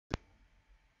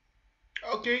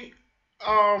Okay.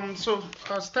 So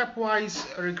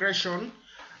stepwise regression.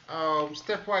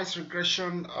 Stepwise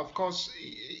regression, of course,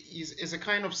 is a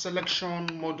kind of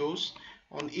selection models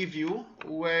on eView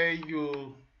where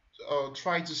you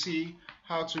try to see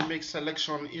how to make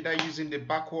selection either using the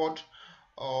backward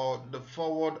or the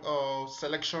forward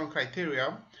selection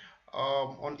criteria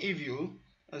on eView.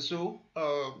 And so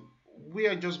we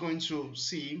are just going to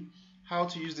see how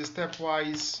to use the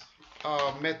stepwise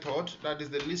method, that is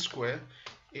the least square,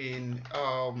 in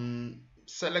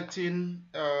selecting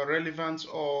relevant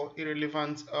or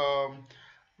irrelevant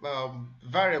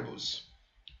variables.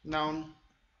 Now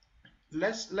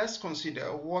let's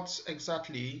consider what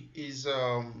exactly is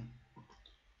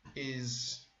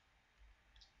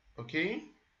okay.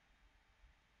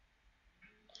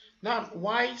 Now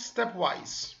why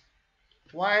stepwise?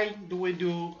 Why do we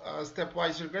do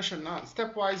stepwise regression? Now,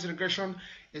 stepwise regression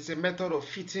is a method of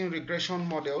fitting regression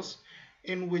models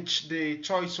in which the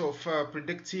choice of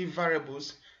predictive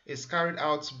variables is carried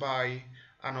out by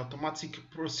an automatic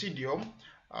procedure.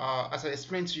 As I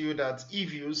explained to you, that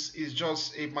eViews is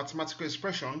just a mathematical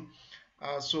expression,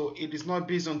 so it is not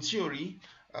based on theory,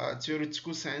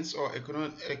 theoretical sense, or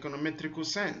econometrical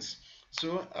sense.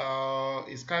 So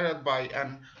it's carried out by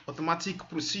an automatic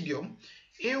procedure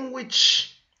in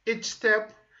which each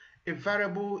step a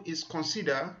variable is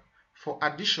considered for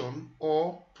addition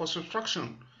or for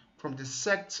subtraction from the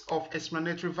set of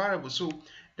explanatory variables. So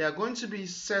there are going to be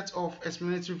set of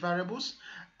explanatory variables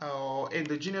or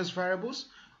endogenous variables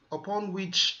upon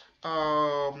which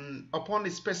upon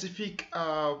a specific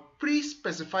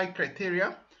pre-specified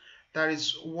criteria, that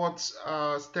is what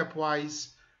stepwise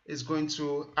is going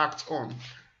to act on.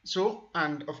 So,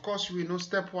 and of course we know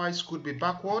stepwise could be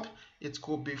backward, it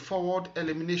could be forward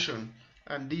elimination,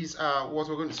 and these are what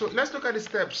we're going to. So let's look at the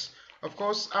steps. Of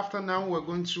course, after now we're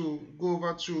going to go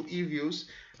over to eViews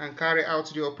and carry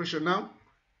out the operation. Now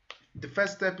the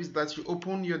first step is that you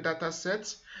open your data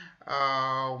set,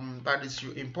 that is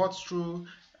you import through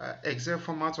Excel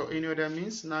format or any other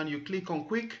means. Now you click on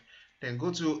quick, then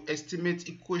go to estimate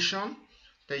equation,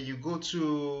 then you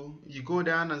go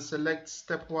down and select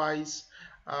stepwise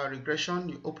regression.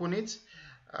 You open it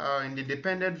in the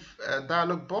dependent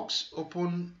dialog box,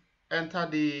 enter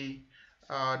the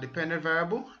dependent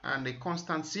variable and the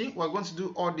constant C. We're going to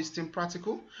do all this thing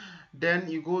practical. Then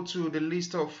you go to the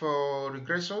list of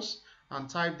regressors and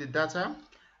type the data.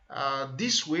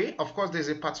 This way, of course, there's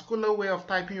a particular way of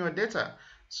typing your data,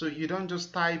 so you don't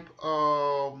just type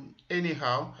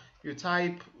anyhow. You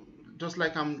type just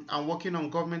like I'm working on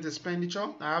government expenditure.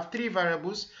 I have three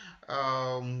variables.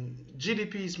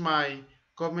 GDP is my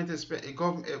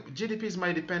GDP is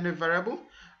my dependent variable.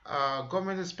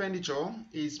 Government expenditure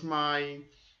is my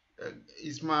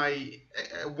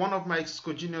one of my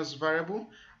exogenous variable,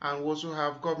 and we also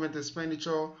have government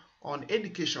expenditure on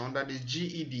education, that is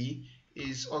GED,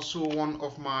 is also one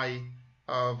of my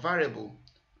variable.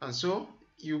 And so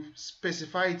you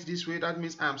specify it this way. That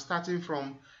means I'm starting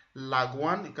from lag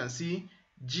 1. You can see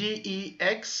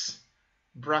GEX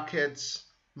brackets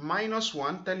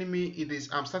 -1, telling me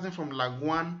I'm starting from lag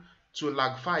 1 to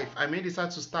lag 5. I may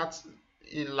decide to start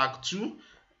in lag 2,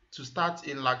 to start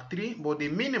in lag 3, but the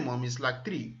minimum is lag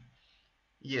 3.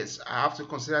 Yes, I have to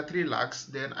consider 3 lags.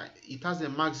 Then it has a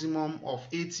maximum of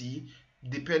 80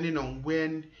 depending on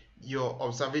when your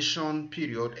observation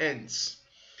period ends.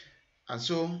 And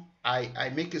so I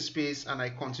make a space and I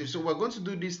continue. So we're going to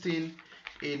do this thing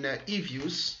in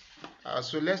eViews.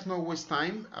 So let's not waste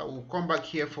time. I will come back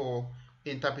here for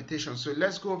interpretation. So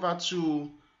let's go over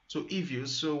to eViews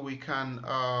so we can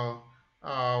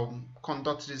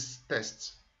conduct this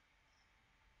test.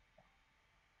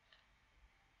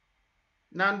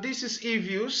 Now this is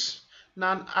eViews.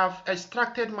 Now I've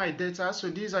extracted my data. So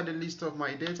these are the list of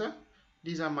my data.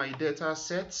 These are my data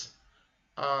sets.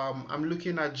 I'm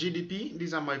looking at GDP.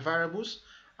 These are my variables.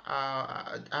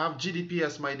 I have GDP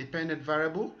as my dependent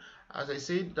variable. As I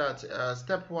said, that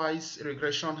stepwise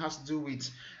regression has to do with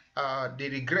the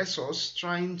regressors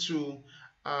trying to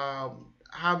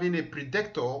having a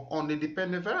predictor on the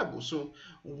dependent variable. So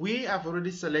we have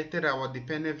already selected our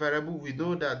dependent variable. We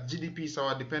know that GDP is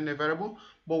our dependent variable,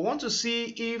 but want to see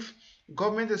if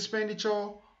government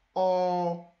expenditure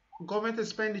or government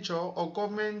expenditure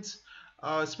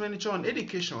on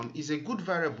education is a good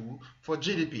variable for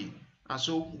GDP. And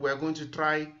so we're going to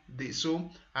try this. So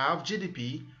I have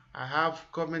GDP, I have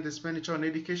government expenditure on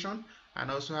education, and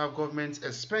I also have government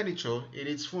expenditure in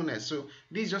its fullness. So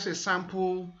this is just a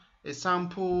sample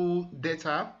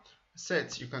data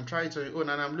set. You can try it on your own.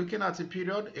 And I'm looking at a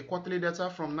period, a quarterly data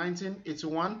from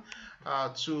 1981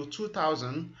 to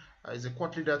 2000 is a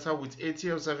quarterly data with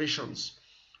 80 observations.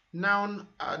 Now,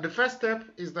 the first step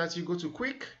is that you go to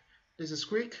quick. This is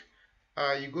quick.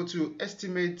 You go to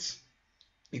estimate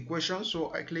equation.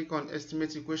 So I click on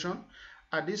estimate equation.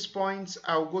 At this point,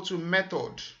 I'll go to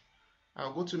method.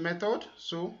 I'll go to method.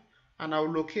 So, and I'll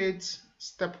locate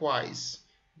stepwise.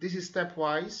 This is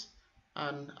stepwise,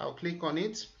 and I'll click on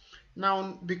it.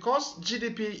 Now, because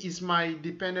GDP is my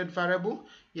dependent variable,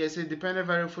 yes, a dependent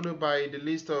variable followed by the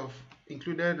list of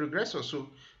included regressors. So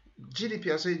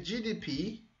GDP, I'll say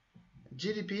GDP,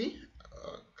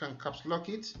 can caps lock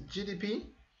it, GDP,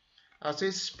 I'll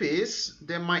say space,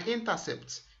 then my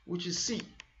intercept, which is C.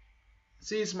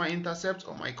 C is my intercept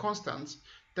or my constant.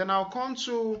 Then I'll come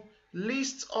to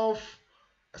list of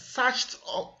searched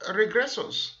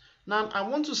regressors. Now I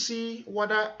want to see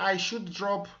whether I should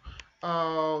drop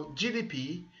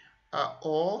GDP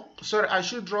I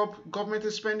should drop government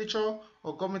expenditure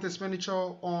or government expenditure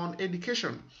on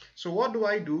education. So what do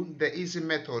I do? There is a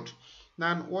method.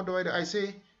 Now what do? I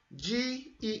say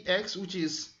GEX, which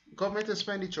is government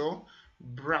expenditure,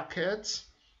 bracket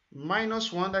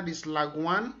 -1, that is lag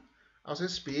 1. I'll say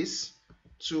space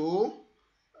 2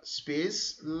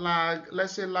 space lag,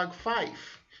 let's say lag 5.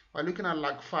 By looking at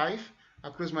lag 5,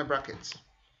 I'll close my bracket.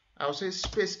 I'll say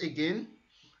space again.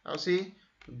 I'll say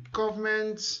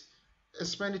government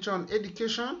expenditure on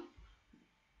education,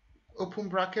 open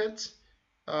bracket,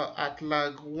 at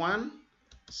lag 1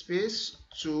 space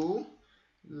 2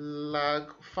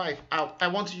 lag 5. I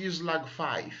want to use lag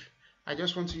 5. I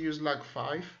just want to use lag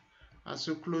 5, and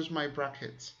so close my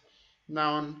bracket.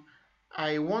 Now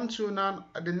I want to, now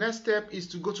the next step is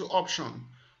to go to option.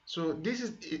 So this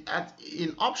is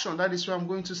in option, that is where I'm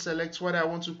going to select whether I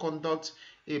want to conduct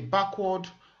a backward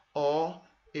or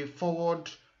a forward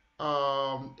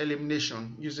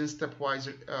elimination using stepwise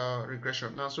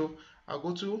regression. Now, so I'll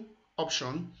go to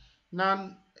option.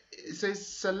 Now it says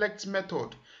select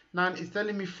method. Now it's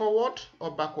telling me forward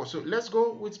or backward. So let's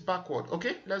go with backward.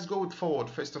 Okay, let's go with forward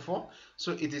first of all.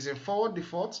 So it is in forward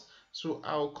default. So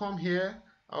I'll come here.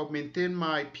 I'll maintain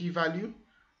my p-value.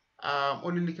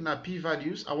 Only looking at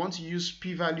p-values. I want to use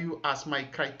p-value as my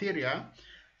criteria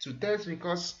to test,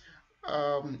 because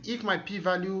if my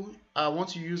p-value, I want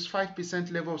to use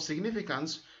 5% level of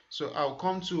significance, so I'll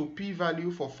come to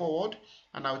p-value for forward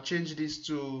and I'll change this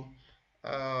to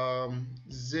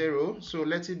 0. So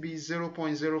let it be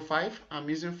 0.05. I'm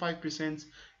using 5%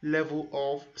 level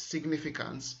of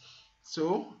significance.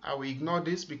 So I will ignore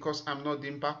this because I'm not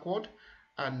doing backward,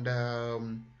 and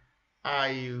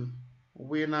I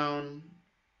will now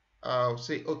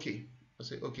say okay. I'll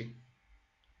say okay.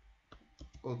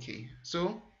 Okay,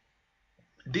 so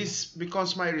this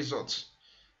becomes my result.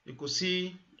 You could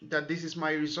see that this is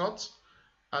my result,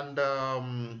 and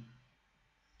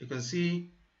you can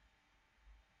see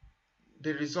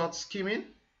the results skimming,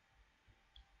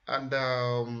 and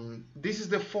this is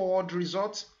the forward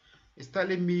result. It's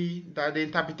telling me that the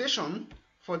interpretation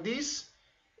for this,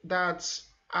 that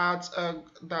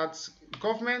that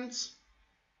government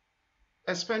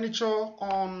expenditure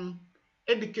on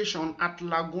education at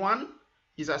lag 1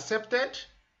 is accepted.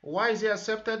 Why is it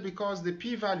accepted? Because the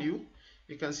p-value,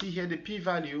 you can see here, the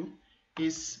p-value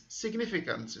is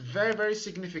significant, very, very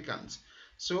significant.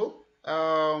 So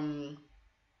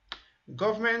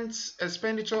government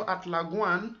expenditure at lag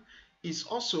 1 is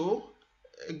also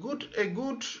a good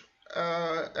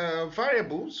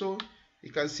variable. So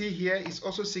you can see here it's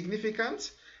also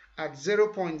significant at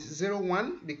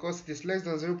 0.01 because it is less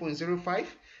than 0.05.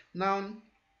 Now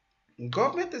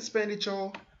government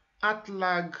expenditure at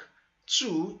lag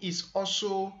 2 is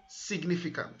also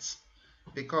significant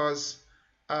because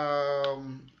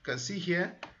you can see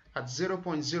here at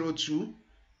 0.02,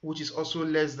 which is also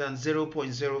less than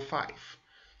 0.05.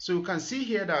 So you can see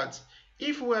here that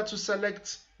if we were to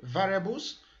select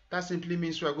variables, that simply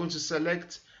means we are going to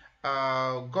select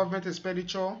government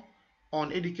expenditure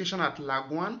on education at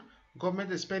lag 1,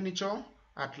 government expenditure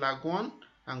at lag 1,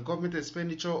 and government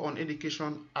expenditure on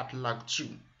education at lag 2.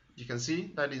 You can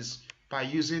see that is by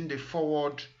using the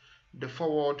forward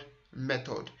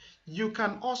method. You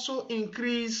can also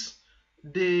increase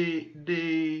the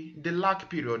lag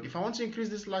period. If I want to increase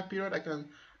this lag period,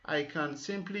 I can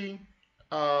simply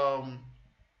go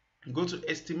to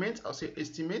estimate. I'll say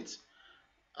estimate,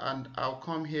 and I'll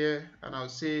come here and I'll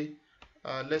say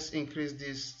let's increase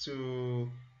this to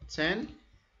 10,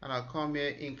 and I'll come here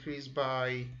increase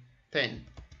by 10,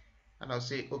 and I'll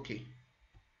say okay.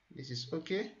 This is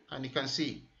okay, and you can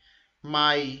see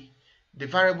the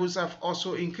variables have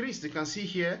also increased. You can see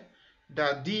here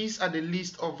that these are the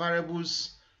list of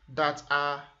variables that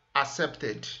are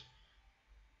accepted.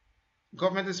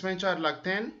 Government expenditure at lag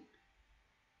 10,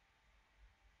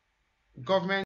 government